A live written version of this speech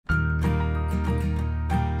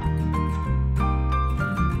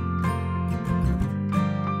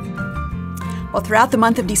Well, throughout the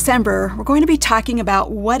month of December, we're going to be talking about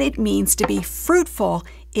what it means to be fruitful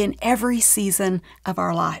in every season of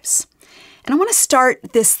our lives. And I want to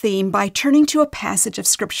start this theme by turning to a passage of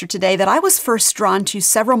Scripture today that I was first drawn to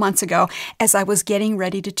several months ago as I was getting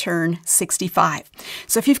ready to turn 65.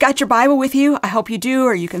 So if you've got your Bible with you, I hope you do,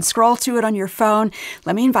 or you can scroll to it on your phone.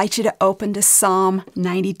 Let me invite you to open to Psalm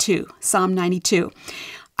 92. Psalm 92.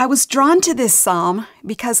 I was drawn to this psalm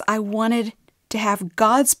because I wanted to have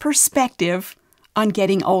God's perspective on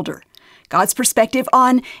getting older. God's perspective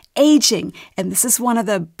on aging. And this is one of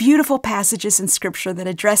the beautiful passages in Scripture that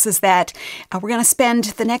addresses that. We're going to spend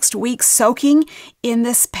the next week soaking in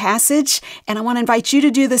this passage, and I want to invite you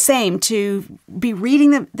to do the same, to be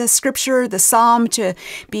reading the Scripture, the Psalm, to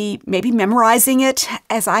be maybe memorizing it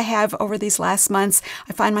as I have over these last months.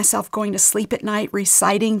 I find myself going to sleep at night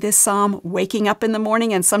reciting this Psalm, waking up in the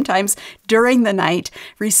morning, and sometimes during the night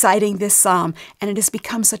reciting this Psalm. And it has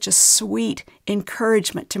become such a sweet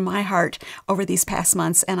encouragement to my heart over these past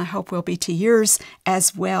months, and I hope will be to yours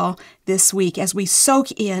as well this week as we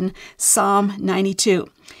soak in Psalm 92.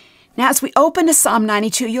 Now, as we open to Psalm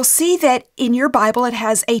 92, you'll see that in your Bible it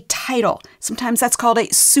has a title. Sometimes that's called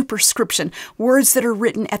a superscription, words that are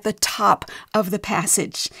written at the top of the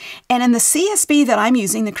passage. And in the CSB that I'm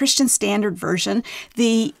using, the Christian Standard Version,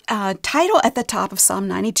 the title at the top of Psalm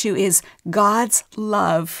 92 is God's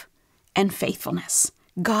Love and Faithfulness.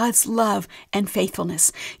 God's love and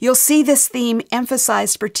faithfulness. You'll see this theme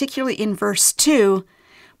emphasized particularly in verse 2,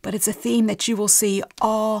 but it's a theme that you will see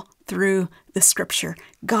all through the Scripture.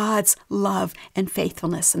 God's love and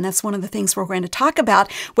faithfulness. And that's one of the things we're going to talk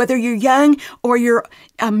about, whether you're young or you're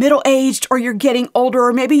middle-aged or you're getting older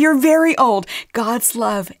or maybe you're very old. God's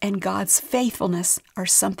love and God's faithfulness are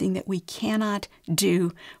something that we cannot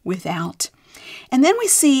do without. And then we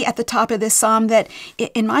see at the top of this psalm that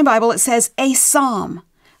in my Bible it says a psalm,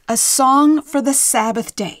 a song for the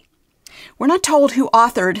Sabbath day. We're not told who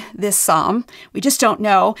authored this psalm. We just don't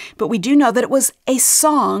know, but we do know that it was a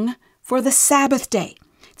song for the Sabbath day.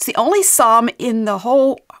 It's the only psalm in the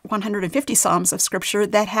whole 150 psalms of Scripture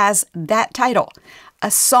that has that title,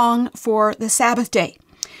 a song for the Sabbath day.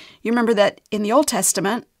 You remember that in the Old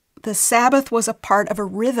Testament, the Sabbath was a part of a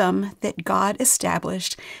rhythm that God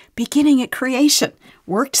established beginning at creation.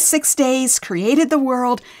 Worked 6 days, created the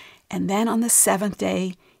world, and then on the seventh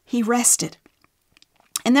day, He rested.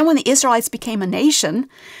 And then when the Israelites became a nation,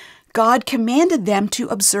 God commanded them to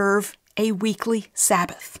observe a weekly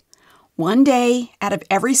Sabbath. 1 day out of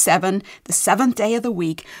every 7, the seventh day of the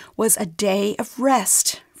week, was a day of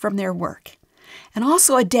rest from their work. And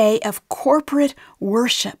also a day of corporate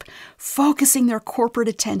worship, focusing their corporate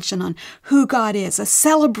attention on who God is, a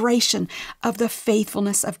celebration of the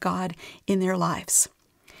faithfulness of God in their lives.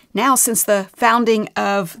 Now, since the founding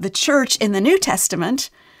of the church in the New Testament,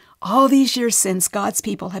 all these years since, God's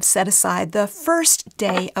people have set aside the first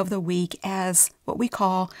day of the week as what we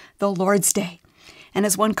call the Lord's Day. And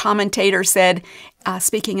as one commentator said,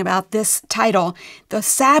 speaking about this title, the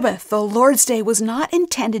Sabbath, the Lord's Day, was not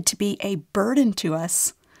intended to be a burden to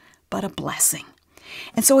us, but a blessing.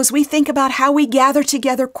 And so as we think about how we gather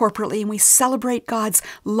together corporately and we celebrate God's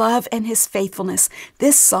love and His faithfulness,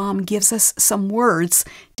 this psalm gives us some words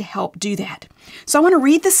to help do that. So I want to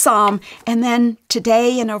read the psalm, and then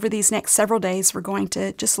today and over these next several days, we're going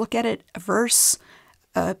to just look at it a verse,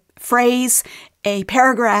 a phrase, a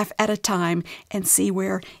paragraph at a time, and see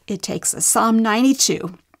where it takes us. Psalm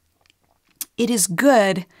 92. It is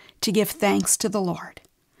good to give thanks to the Lord,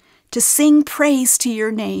 to sing praise to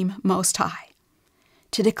your name most high,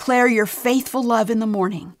 to declare your faithful love in the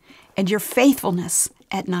morning and your faithfulness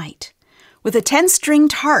at night, with a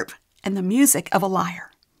 10-stringed harp and the music of a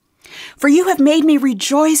lyre. For you have made me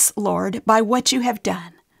rejoice, Lord, by what you have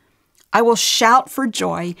done. I will shout for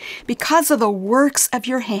joy because of the works of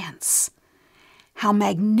your hands. How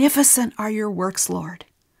magnificent are your works, Lord!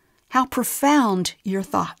 How profound your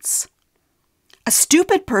thoughts! A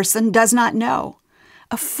stupid person does not know.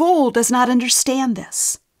 A fool does not understand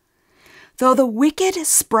this. Though the wicked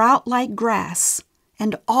sprout like grass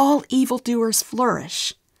and all evildoers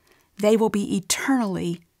flourish, they will be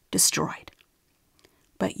eternally destroyed.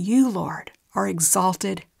 But you, Lord, are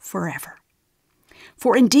exalted forever.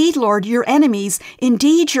 For indeed, Lord, your enemies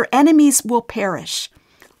will perish.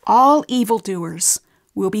 All evildoers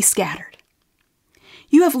will be scattered.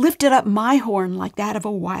 You have lifted up my horn like that of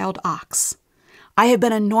a wild ox. I have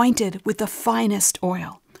been anointed with the finest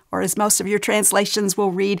oil. Or as most of your translations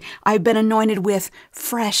will read, I have been anointed with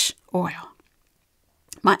fresh oil.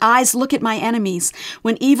 My eyes look at my enemies.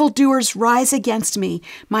 When evildoers rise against me,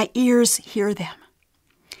 my ears hear them.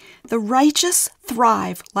 The righteous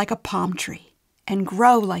thrive like a palm tree and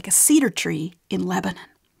grow like a cedar tree in Lebanon.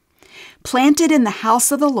 Planted in the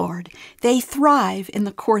house of the Lord, they thrive in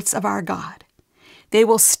the courts of our God. They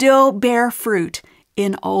will still bear fruit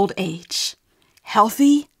in old age,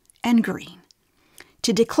 healthy and green,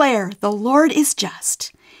 to declare the Lord is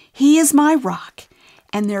just. He is my rock,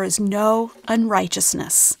 and there is no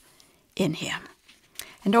unrighteousness in him.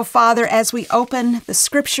 And oh, Father, as we open the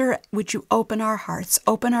scripture, would you open our hearts,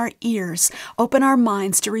 open our ears, open our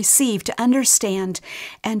minds to receive, to understand,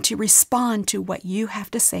 and to respond to what you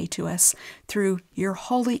have to say to us through your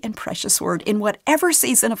holy and precious word. In whatever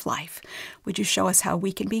season of life, would you show us how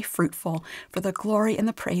we can be fruitful for the glory and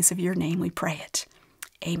the praise of your name, we pray it.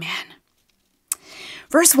 Amen.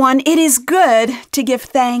 Verse 1, it is good to give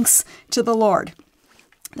thanks to the Lord.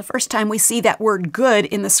 The first time we see that word good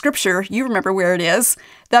in the scripture, you remember where it is,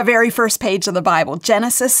 the very first page of the Bible,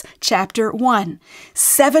 Genesis chapter 1.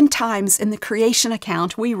 7 times in the creation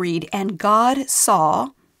account we read, and God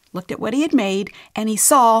saw, looked at what he had made, and he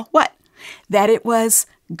saw what? That it was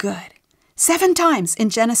good. 7 times in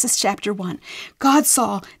Genesis chapter 1, God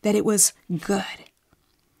saw that it was good.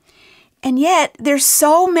 And yet, there's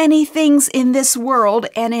so many things in this world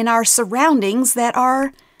and in our surroundings that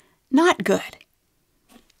are not good.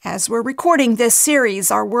 As we're recording this series,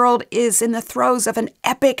 our world is in the throes of an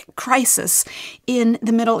epic crisis in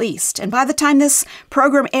the Middle East. And by the time this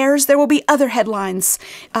program airs, there will be other headlines,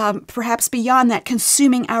 perhaps beyond that,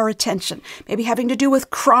 consuming our attention. Maybe having to do with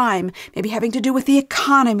crime, maybe having to do with the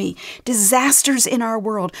economy, disasters in our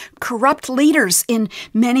world, corrupt leaders in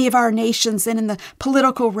many of our nations and in the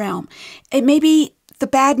political realm. It may be the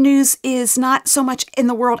bad news is not so much in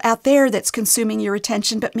the world out there that's consuming your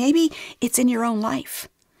attention, but maybe it's in your own life.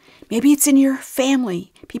 Maybe it's in your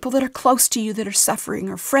family, people that are close to you that are suffering,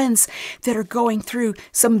 or friends that are going through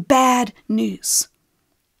some bad news.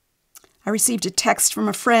 I received a text from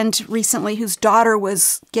a friend recently whose daughter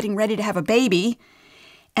was getting ready to have a baby,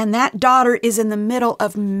 and that daughter is in the middle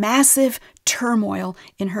of massive turmoil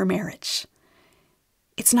in her marriage.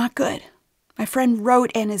 It's not good. My friend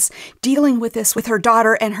wrote and is dealing with this with her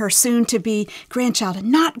daughter and her soon-to-be grandchild, and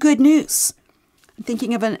not good news. I'm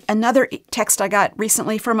thinking of another text I got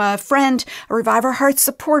recently from a friend, a Revive Our Hearts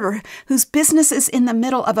supporter, whose business is in the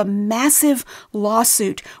middle of a massive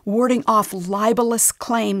lawsuit warding off libelous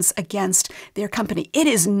claims against their company. It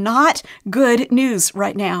is not good news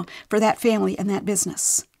right now for that family and that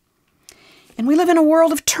business. And we live in a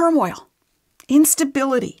world of turmoil,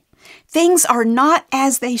 instability. Things are not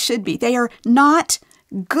as they should be. They are not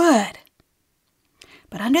good.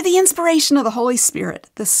 But under the inspiration of the Holy Spirit,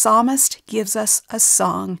 the psalmist gives us a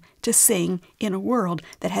song to sing in a world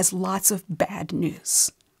that has lots of bad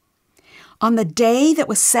news. On the day that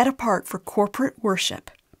was set apart for corporate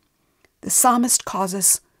worship, the psalmist calls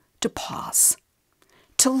us to pause,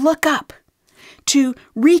 to look up, to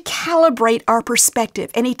recalibrate our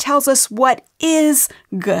perspective. And he tells us what is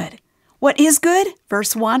good. What is good?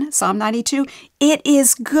 Verse 1, Psalm 92, it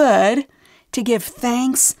is good to give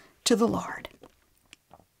thanks to the Lord.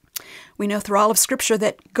 We know through all of Scripture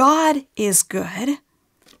that God is good,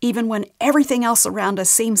 even when everything else around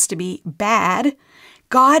us seems to be bad.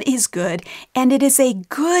 God is good, and it is a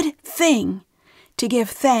good thing to give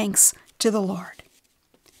thanks to the Lord.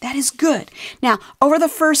 That is good. Now, over the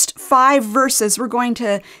first 5 verses, we're going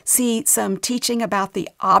to see some teaching about the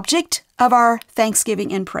object of our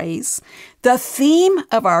thanksgiving and praise, the theme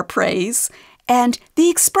of our praise, and the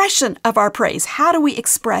expression of our praise. How do we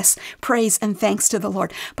express praise and thanks to the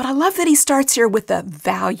Lord? But I love that he starts here with the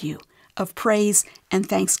value of praise and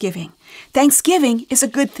thanksgiving. Thanksgiving is a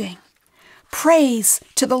good thing. Praise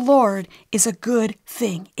to the Lord is a good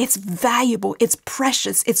thing. It's valuable, it's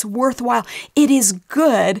precious, it's worthwhile. It is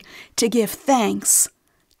good to give thanks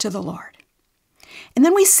to the Lord. And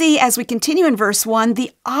then we see, as we continue in verse 1,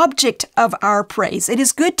 the object of our praise. It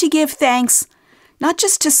is good to give thanks not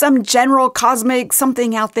just to some general cosmic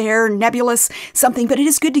something out there, nebulous something, but it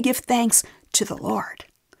is good to give thanks to the Lord,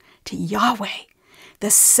 to Yahweh,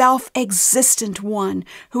 the self-existent one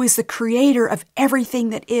who is the creator of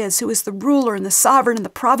everything that is, who is the ruler and the sovereign and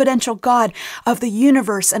the providential God of the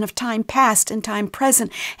universe and of time past and time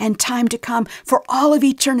present and time to come. For all of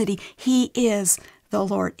eternity, he is the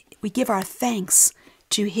Lord. We give our thanks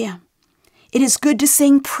to him. It is good to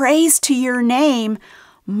sing praise to your name,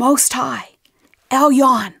 Most High.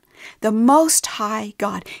 Elyon, the Most High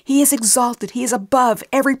God. He is exalted. He is above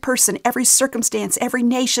every person, every circumstance, every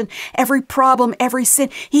nation, every problem, every sin.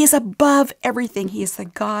 He is above everything. He is the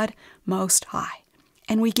God Most High.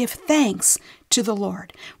 And we give thanks to the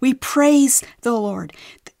Lord. We praise the Lord,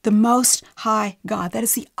 the Most High God. That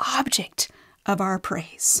is the object of our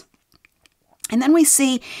praise. And then we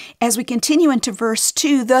see, as we continue into verse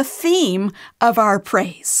 2, the theme of our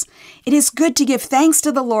praise. It is good to give thanks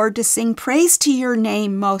to the Lord, to sing praise to your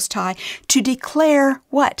name, Most High, to declare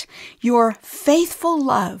what? Your faithful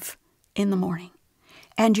love in the morning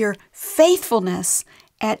and your faithfulness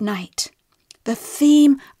at night. The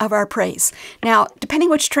theme of our praise. Now,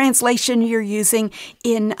 depending which translation you're using,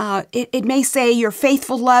 it may say your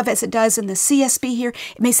faithful love, as it does in the CSB here.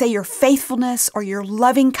 It may say your faithfulness or your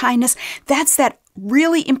loving kindness. That's that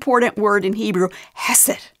really important word in Hebrew,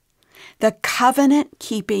 hesed, the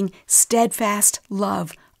covenant-keeping, steadfast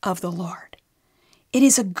love of the Lord. It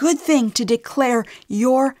is a good thing to declare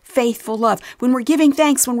your faithful love. When we're giving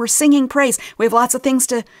thanks, when we're singing praise, we have lots of things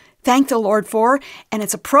to thank the Lord for, and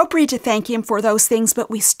it's appropriate to thank Him for those things,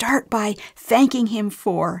 but we start by thanking Him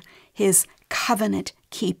for His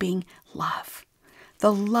covenant-keeping love.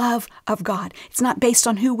 The love of God. It's not based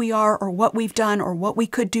on who we are or what we've done or what we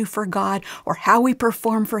could do for God or how we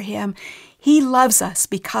perform for Him. He loves us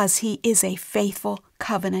because He is a faithful,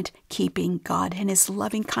 covenant-keeping God, and His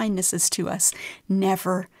loving kindnesses to us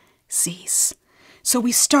never cease. So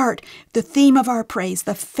we start the theme of our praise,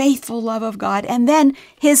 the faithful love of God, and then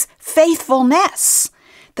His faithfulness,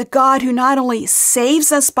 the God who not only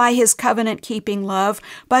saves us by His covenant-keeping love,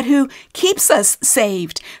 but who keeps us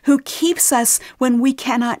saved, who keeps us when we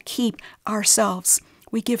cannot keep ourselves.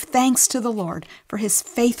 We give thanks to the Lord for His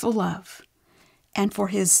faithful love and for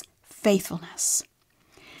His faithfulness.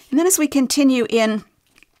 And then as we continue in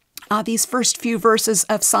these first few verses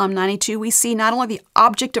of Psalm 92, we see not only the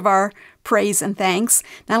object of our praise and thanks,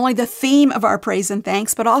 not only the theme of our praise and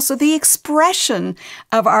thanks, but also the expression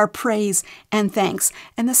of our praise and thanks.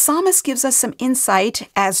 And the psalmist gives us some insight,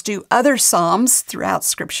 as do other psalms throughout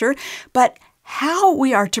Scripture, but how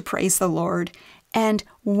we are to praise the Lord and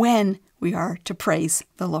when we are to praise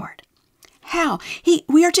the Lord. How?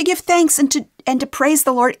 We are to give thanks and to praise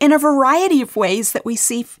the Lord in a variety of ways that we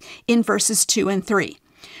see in verses 2 and 3.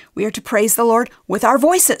 We are to praise the Lord with our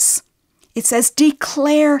voices. It says,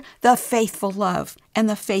 declare the faithful love and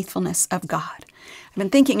the faithfulness of God. I've been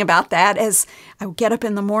thinking about that as I get up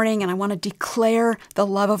in the morning and I want to declare the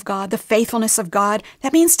love of God, the faithfulness of God.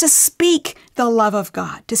 That means to speak the love of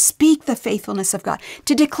God, to speak the faithfulness of God,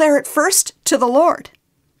 to declare it first to the Lord.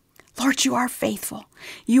 Lord, you are faithful.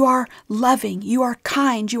 You are loving. You are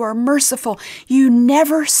kind. You are merciful. You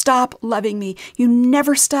never stop loving me. You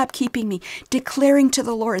never stop keeping me. Declaring to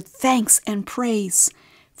the Lord thanks and praise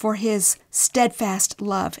for His steadfast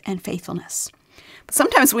love and faithfulness. But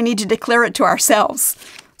sometimes we need to declare it to ourselves.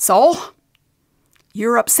 Soul,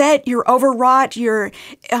 you're upset. You're overwrought. You're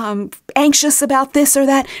anxious about this or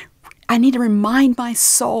that. I need to remind my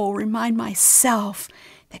soul, remind myself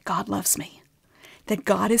that God loves me. That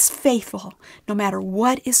God is faithful no matter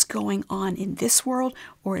what is going on in this world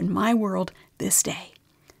or in my world this day.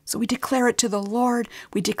 So we declare it to the Lord,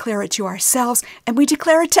 we declare it to ourselves, and we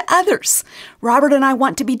declare it to others. Robert and I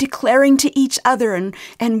want to be declaring to each other,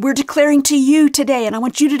 and we're declaring to you today, and I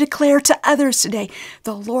want you to declare to others today,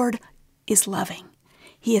 the Lord is loving.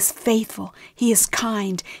 He is faithful. He is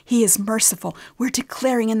kind. He is merciful. We're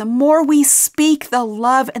declaring, and the more we speak the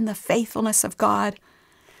love and the faithfulness of God,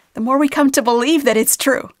 the more we come to believe that it's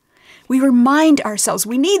true. We remind ourselves.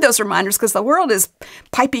 We need those reminders because the world is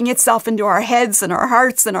piping itself into our heads and our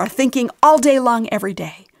hearts and our thinking all day long, every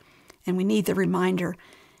day. And we need the reminder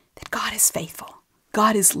that God is faithful.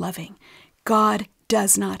 God is loving. God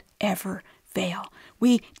does not ever fail.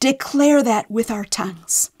 We declare that with our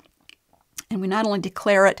tongues. And we not only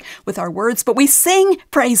declare it with our words, but we sing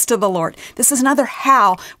praise to the Lord. This is another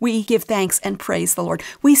how we give thanks and praise the Lord.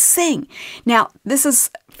 We sing. Now, this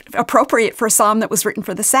is appropriate for a psalm that was written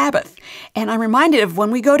for the Sabbath. And I'm reminded of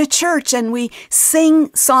when we go to church and we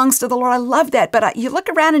sing songs to the Lord. I love that. But you look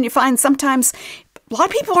around and you find sometimes a lot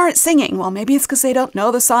of people aren't singing. Well, maybe it's because they don't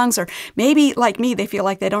know the songs, or maybe like me, they feel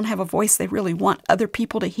like they don't have a voice they really want other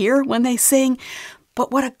people to hear when they sing. But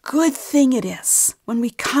what a good thing it is when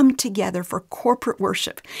we come together for corporate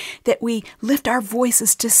worship, that we lift our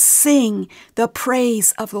voices to sing the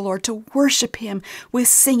praise of the Lord, to worship Him with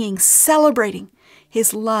singing, celebrating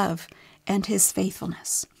His love and His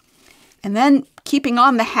faithfulness. And then keeping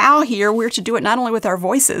on the how here, we're to do it not only with our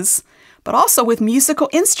voices, but also with musical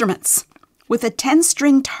instruments, with a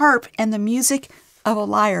 10-stringed harp and the music of a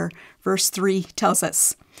lyre, verse 3 tells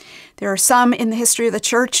us. There are some in the history of the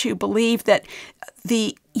church who believe that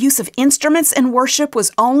the use of instruments in worship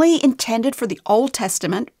was only intended for the Old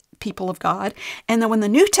Testament people of God, and that when the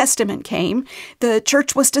New Testament came, the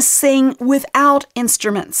church was to sing without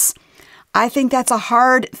instruments. I think that's a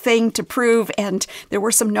hard thing to prove, and there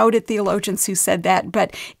were some noted theologians who said that,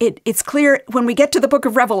 but it's clear when we get to the book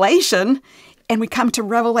of Revelation, and we come to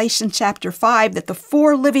Revelation chapter 5, that the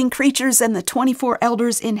 4 living creatures and the 24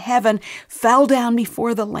 elders in heaven fell down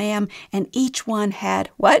before the Lamb, and each one had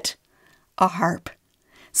what? A harp.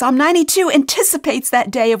 Psalm 92 anticipates that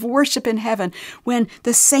day of worship in heaven when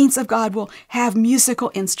the saints of God will have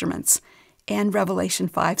musical instruments. And Revelation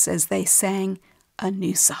 5 says they sang a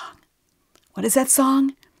new song. What is that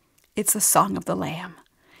song? It's the song of the Lamb.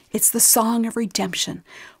 It's the song of redemption.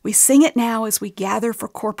 We sing it now as we gather for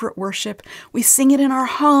corporate worship. We sing it in our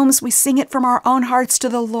homes. We sing it from our own hearts to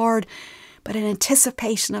the Lord. But in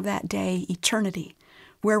anticipation of that day, eternity,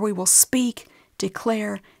 where we will speak,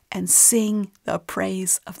 declare, and sing the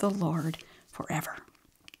praise of the Lord forever.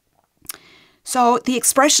 So the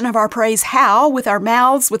expression of our praise, how? With our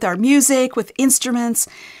mouths, with our music, with instruments.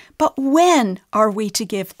 But when are we to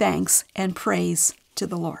give thanks and praise to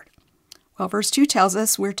the Lord? Well, verse 2 tells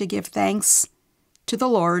us we're to give thanks to the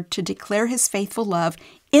Lord, to declare His faithful love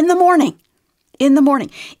in the morning. In the morning.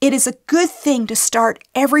 It is a good thing to start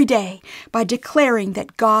every day by declaring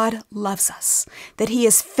that God loves us, that He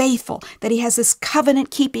is faithful, that He has this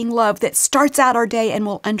covenant-keeping love that starts out our day and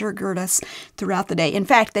will undergird us throughout the day. In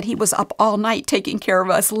fact, that He was up all night taking care of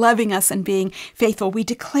us, loving us, and being faithful. We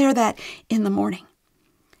declare that in the morning.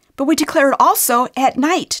 But we declare it also at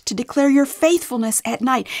night, to declare your faithfulness at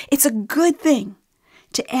night. It's a good thing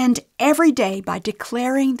to end every day by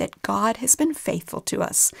declaring that God has been faithful to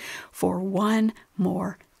us for one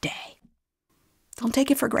more day. Don't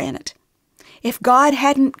take it for granted. If God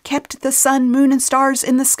hadn't kept the sun, moon, and stars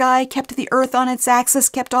in the sky, kept the earth on its axis,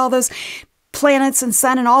 kept all those planets and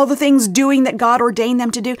sun and all the things doing that God ordained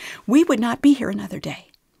them to do, we would not be here another day.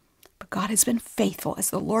 But God has been faithful as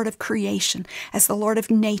the Lord of creation, as the Lord of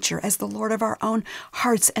nature, as the Lord of our own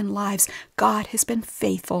hearts and lives. God has been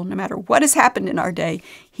faithful no matter what has happened in our day.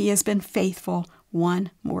 He has been faithful one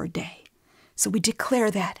more day. So we declare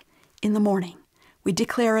that in the morning. We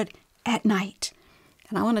declare it at night.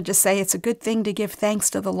 And I want to just say it's a good thing to give thanks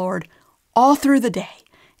to the Lord all through the day,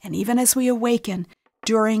 and even as we awaken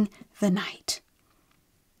during the night.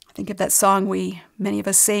 Think of that song many of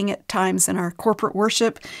us sing at times in our corporate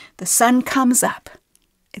worship. The sun comes up.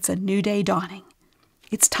 It's a new day dawning.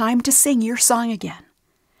 It's time to sing your song again.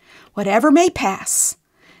 Whatever may pass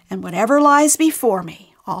and whatever lies before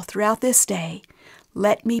me all throughout this day,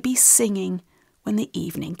 let me be singing when the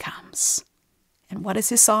evening comes. And what is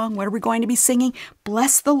his song? What are we going to be singing?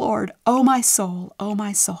 Bless the Lord, O my soul, O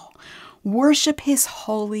my soul. Worship His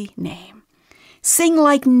holy name. Sing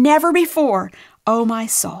like never before, O my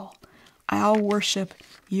soul. I'll worship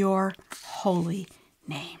your holy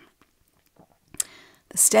name.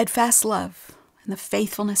 The steadfast love and the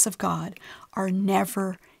faithfulness of God are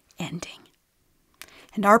never ending.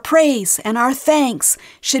 And our praise and our thanks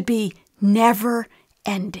should be never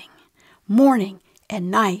ending, morning and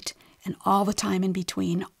night and all the time in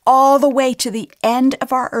between, all the way to the end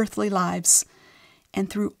of our earthly lives and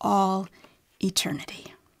through all eternity.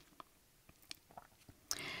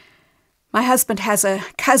 My husband has a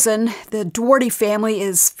cousin. The Doherty family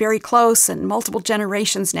is very close and multiple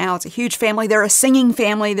generations now. It's a huge family. They're a singing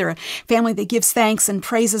family. They're a family that gives thanks and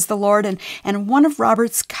praises the Lord. And one of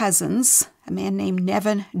Robert's cousins, a man named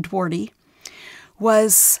Nevin Doherty,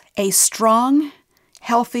 was a strong,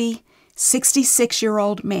 healthy,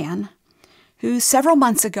 66-year-old man who several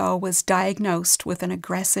months ago was diagnosed with an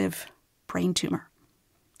aggressive brain tumor.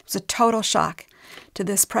 It was a total shock to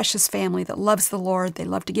this precious family that loves the Lord. They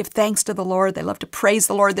love to give thanks to the Lord. They love to praise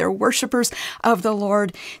the Lord. They're worshipers of the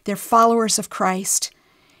Lord. They're followers of Christ.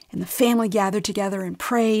 And the family gathered together and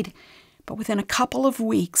prayed. But within a couple of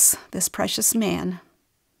weeks, this precious man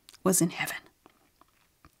was in heaven.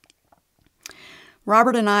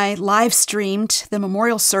 Robert and I live streamed the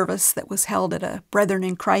memorial service that was held at a Brethren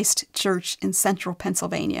in Christ church in central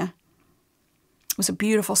Pennsylvania. It was a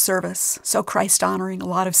beautiful service, so Christ-honoring, a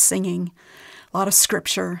lot of singing, a lot of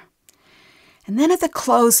scripture. And then at the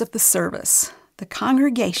close of the service, the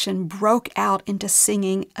congregation broke out into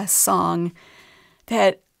singing a song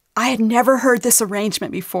that I had never heard this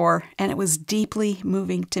arrangement before, and it was deeply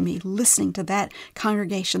moving to me, listening to that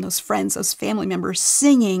congregation, those friends, those family members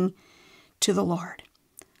singing to the Lord.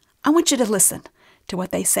 I want you to listen to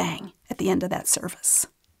what they sang at the end of that service.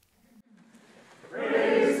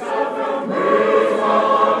 Praise God from whose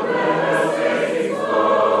all blessings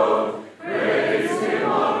flow. Praise Him,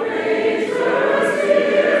 all creatures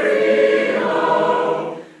here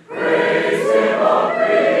below. Praise Him, all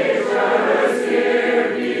creatures here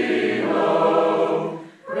below.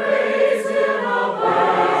 Praise Him, all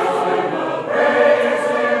bless Him, all praise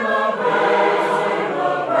Him, all bless Him,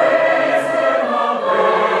 all praise Him, all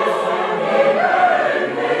bless Him,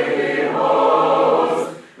 heavenly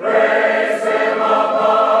hosts.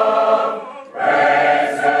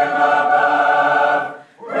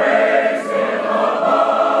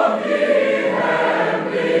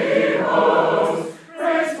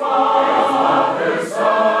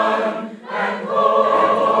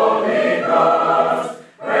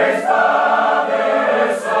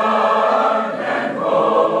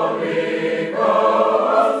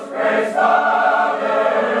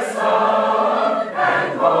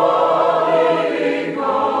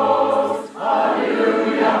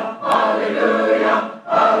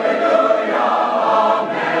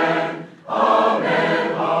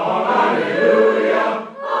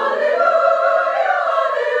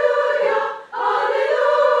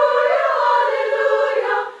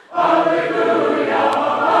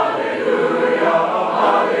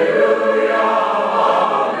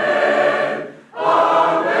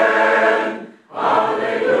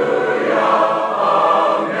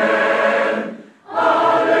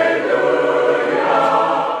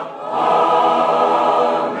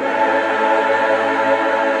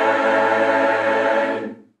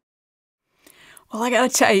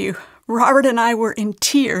 gotta tell you, Robert and I were in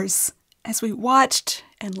tears as we watched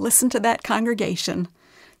and listened to that congregation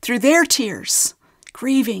through their tears,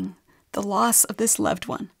 grieving the loss of this loved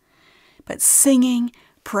one, but singing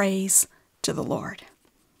praise to the Lord.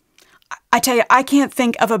 I tell you, I can't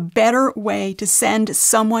think of a better way to send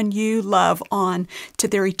someone you love on to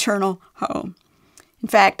their eternal home. In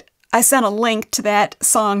fact, I sent a link to that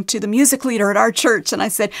song to the music leader at our church, and I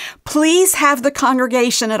said, please have the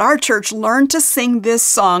congregation at our church learn to sing this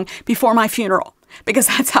song before my funeral, because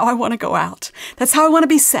that's how I want to go out. That's how I want to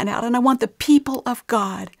be sent out, and I want the people of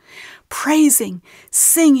God praising,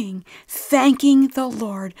 singing, thanking the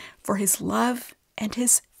Lord for His love and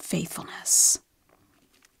His faithfulness.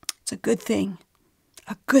 It's a good thing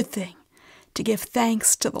to give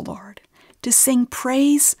thanks to the Lord, to sing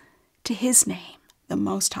praise to His name, the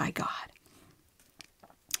Most High God.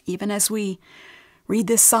 Even as we read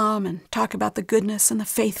this psalm and talk about the goodness and the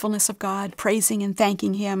faithfulness of God, praising and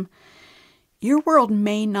thanking Him, your world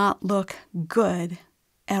may not look good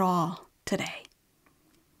at all today.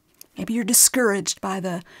 Maybe you're discouraged by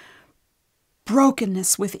the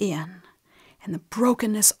brokenness within and the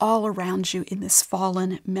brokenness all around you in this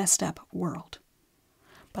fallen, messed up world.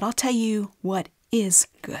 But I'll tell you what is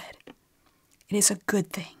good. It is a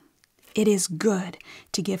good thing. It is good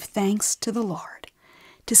to give thanks to the Lord,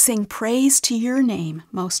 to sing praise to your name,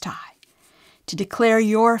 Most High, to declare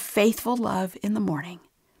your faithful love in the morning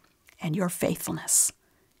and your faithfulness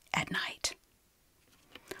at night.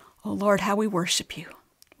 Oh Lord, how we worship you.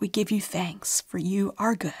 We give you thanks, for you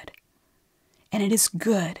are good. And it is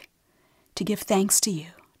good to give thanks to you,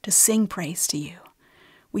 to sing praise to you.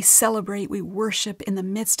 We celebrate, we worship in the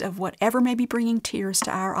midst of whatever may be bringing tears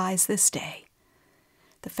to our eyes this day.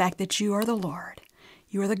 The fact that you are the Lord,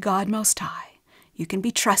 you are the God Most High. You can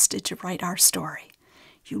be trusted to write our story.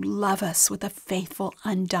 You love us with a faithful,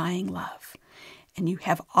 undying love. And you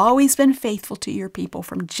have always been faithful to your people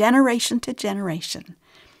from generation to generation.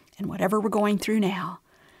 And whatever we're going through now,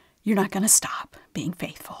 you're not going to stop being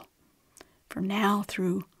faithful. From now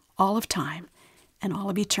through all of time and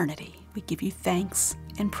all of eternity, we give you thanks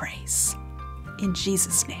and praise. In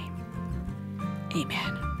Jesus' name,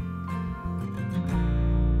 amen.